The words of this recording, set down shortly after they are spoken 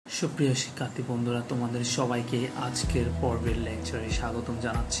সুপ্রিয় শিক্ষার্থী বন্ধুরা, তোমাদের সবাইকে আজকের পর্বের লেকচারে স্বাগতম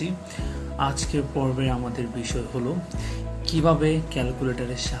জানাচ্ছি। আজকের পর্বে আমাদের বিষয় হলো কিভাবে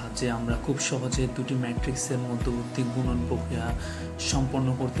ক্যালকুলেটরের সাহায্যে আমরা খুব সহজে দুটি ম্যাট্রিক্সের মধ্যবর্তী গুণন প্রক্রিয়া সম্পন্ন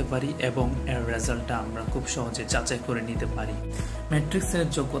করতে পারি এবং এর রেজাল্টটা আমরা খুব সহজে যাচাই করে নিতে পারি। ম্যাট্রিক্সের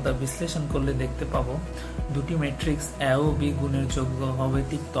যোগ্যতা বিশ্লেষণ করলে দেখতে পাবো দুটি ম্যাট্রিক্স এ ও বি গুণের যোগ্য হবে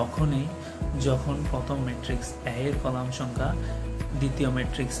ঠিক তখনই যখন প্রথম ম্যাট্রিক্স এ এর কলাম সংখ্যা দ্বিতীয়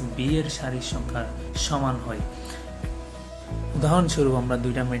ম্যাট্রিক্স বি এর সারির সংখ্যার সমান হয়। উদাহরণস্বরূপ আমরা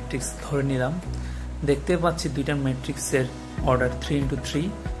দুইটা ম্যাট্রিক্স ধরে নিলাম, দেখতে পাচ্ছি দুইটা ম্যাট্রিক্সের অর্ডার 3x3,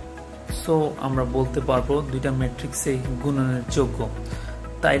 সো আমরা বলতে পারবো দুইটা ম্যাট্রিক্সে গুণনের যোগ্য।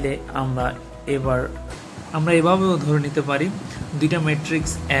 তাইলে আমরা এভাবেও ধরে নিতে পারি দুইটা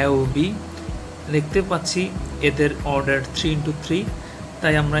ম্যাট্রিক্স এ ও বি, দেখতে পাচ্ছি এদের অর্ডার 3x3,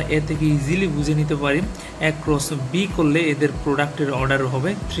 তাই আমরা এ থেকে ইজিলি বুঝে নিতে পারি এ ক্রস বি করলে এদের প্রোডাক্টের অর্ডার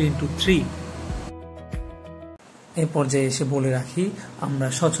হবে 3x3। এই পর্যায়ে এসে বলে রাখি, আমরা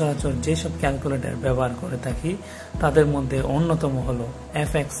সচরাচর যেসব ক্যালকুলেটর ব্যবহার করে থাকি তাদের মধ্যে অন্যতম হলো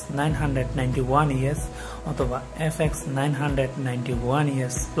FX991ES অথবা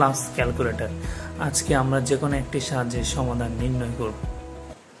FX991ES প্লাস ক্যালকুলেটর। আজকে আমরা যে কোনো একটি সাহায্যে সমাধান নির্ণয় করব।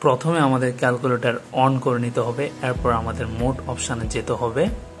 প্রথমে আমাদের ক্যালকুলেটর অন করে নিতে হবে, এরপর আমাদের মোড অপশানে যেতে হবে,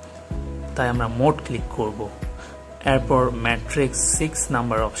 তাই আমরা মোড ক্লিক করব। এরপর ম্যাট্রিক্স 6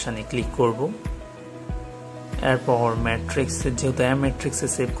 নাম্বার অপশানে ক্লিক করব। এরপর ম্যাট্রিক্স, যেহেতু এ ম্যাট্রিক্সে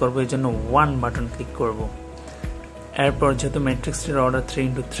সেভ করবো এই জন্য 1 বাটন ক্লিক করব। এরপর যেহেতু ম্যাট্রিক্সটির অর্ডার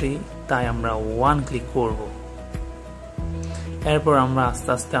 3x3, তাই আমরা 1 ক্লিক করব। এরপর আমরা আস্তে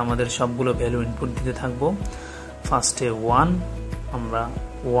আস্তে আমাদের সবগুলো ভ্যালু ইনপুট দিতে থাকবো। ফার্স্টে 1, আমরা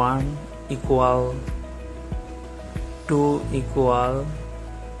 1 ইকুয়াল 2 ইকুয়াল,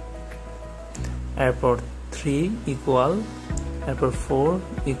 এরপর 3 ইকুয়াল, এরপর 4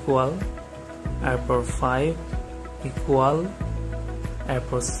 ইকুয়াল, এরপর 5 ইকুয়াল,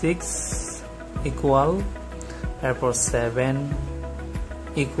 এরপর 6 ইকুয়াল, এরপর 7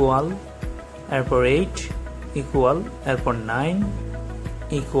 ইকুয়াল, এরপর 8 ইকুয়াল, এরপর 9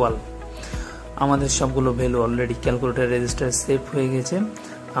 ইকুয়াল। আমাদের সবগুলো ভ্যালু অলরেডি ক্যালকুলেটর রেজিস্টারে সেভ হয়ে গেছে।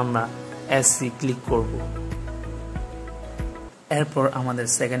 আমরা এসসি ক্লিক করব। এরপর আমাদের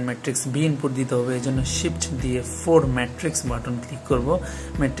সেকেন্ড ম্যাট্রিক্স বি ইনপুট দিতে হবে, এই জন্য শিফট দিয়ে 4 ম্যাট্রিক্স বাটন ক্লিক করব।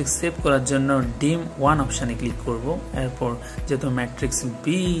 ম্যাট্রিক্স সেভ করার জন্য ডিম 1 অপশানে ক্লিক করব। এরপর যেহেতু ম্যাট্রিক্স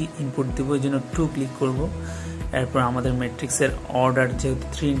বি ইনপুট দিব এই জন্য 2 ক্লিক করব। এরপর আমাদের ম্যাট্রিক্সের অর্ডার যেহেতু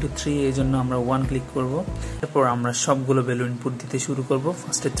 3x3, এই জন্য আমরা 1 ক্লিক করব। এরপর আমরা সবগুলো ভ্যালু ইনপুট দিতে শুরু করব।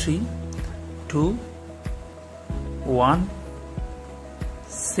 ফার্স্টে 3, 2, 1,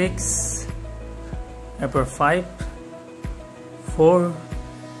 6, এরপর 5, 4,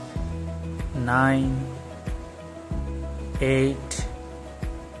 9, 8,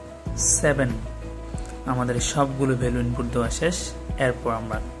 7। আমাদের সবগুলো ভ্যালু ইনপুট দেওয়া শেষ। এরপর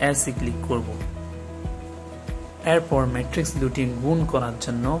আমরা এসি ক্লিক করব। এরপর ম্যাট্রিক্স দুটি গুণ করার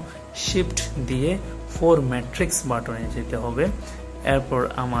জন্য শিফট দিয়ে 4 ম্যাট্রিক্স বাটনে যেতে হবে। এরপর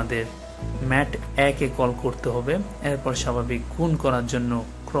আমাদের ম্যাট একে কল করতে হবে। এরপর স্বাভাবিক গুণ করার জন্য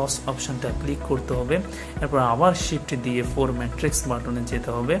ক্রস অপশনটা ক্লিক করতে হবে। এরপর আবার শিফট দিয়ে 4 ম্যাট্রিক্স বাটনে যেতে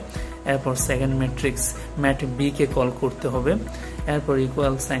হবে। এরপর সেকেন্ড ম্যাট্রিক্স ম্যাট বি কে কল করতে হবে। এরপর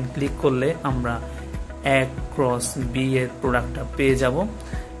ইকুয়াল সাইন ক্লিক করলে আমরা এ ক্রস বি এর প্রোডাক্টটা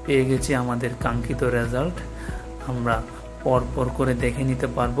পেয়ে গেছি আমাদের কাঙ্ক্ষিত রেজাল্ট। আমরা পরপর করে দেখে নিতে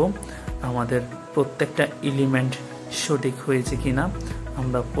পারবো আমাদের প্রত্যেকটা এলিমেন্ট সঠিক হয়েছে কিনা।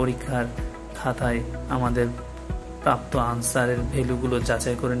 আমরা পরীক্ষার খাতায় আমাদের প্রাপ্ত আনসারের ভ্যালুগুলো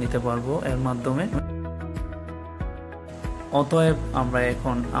যাচাই করে নিতে পারবো এর মাধ্যমে। অতএব আমরা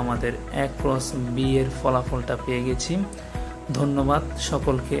এখন আমাদের এ ক্রস বি এর ফলাফলটা পেয়ে গেছি। ধন্যবাদ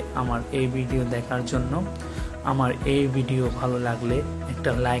সকলকে আমার এই ভিডিও দেখার জন্য। আমার এই ভিডিও ভালো লাগলে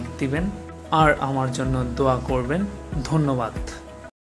একটা লাইক দিবেন আর আমার জন্য দোয়া করবেন। ধন্যবাদ।